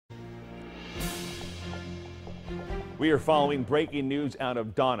We are following breaking news out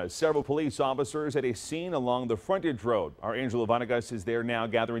of Donna. Several police officers at a scene along the frontage road. Our Angelo Vanagas is there now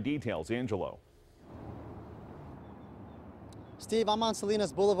gathering details. Angelo. Steve, I'm on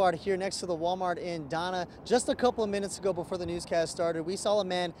Salinas Boulevard here next to the Walmart in Donna. Just a couple of minutes ago before the newscast started, we saw a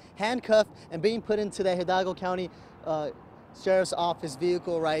man handcuffed and being put into the Hidalgo County Sheriff's Office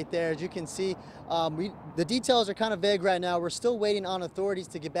vehicle right there. As you can see, the details are kind of vague right now. We're still waiting on authorities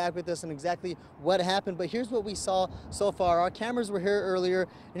to get back with us on exactly what happened, but here's what we saw so far. Our cameras were here earlier,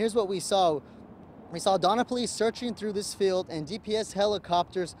 and here's what we saw. We saw Donna police searching through this field and DPS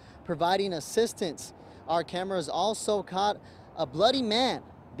helicopters providing assistance. Our cameras also caught a bloody man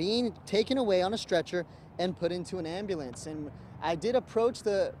being taken away on a stretcher and put into an ambulance. And I did approach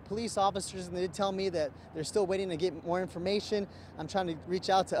the police officers and they did tell me that they're still waiting to get more information. I'm trying to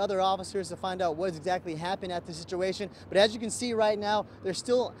reach out to other officers to find out what exactly happened at the situation. But as you can see right now, they're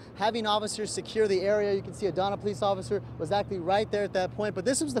still having officers secure the area. You can see a Donna police officer was actually right there at that point. But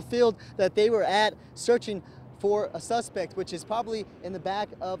this was the field that they were at searching for a suspect, which is probably in the back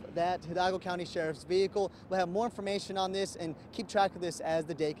of that Hidalgo County Sheriff's vehicle. We'll have more information on this and keep track of this as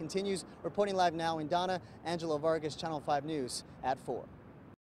the day continues. Reporting live now in Donna, Angelo Vargas, Channel 5 News at 4.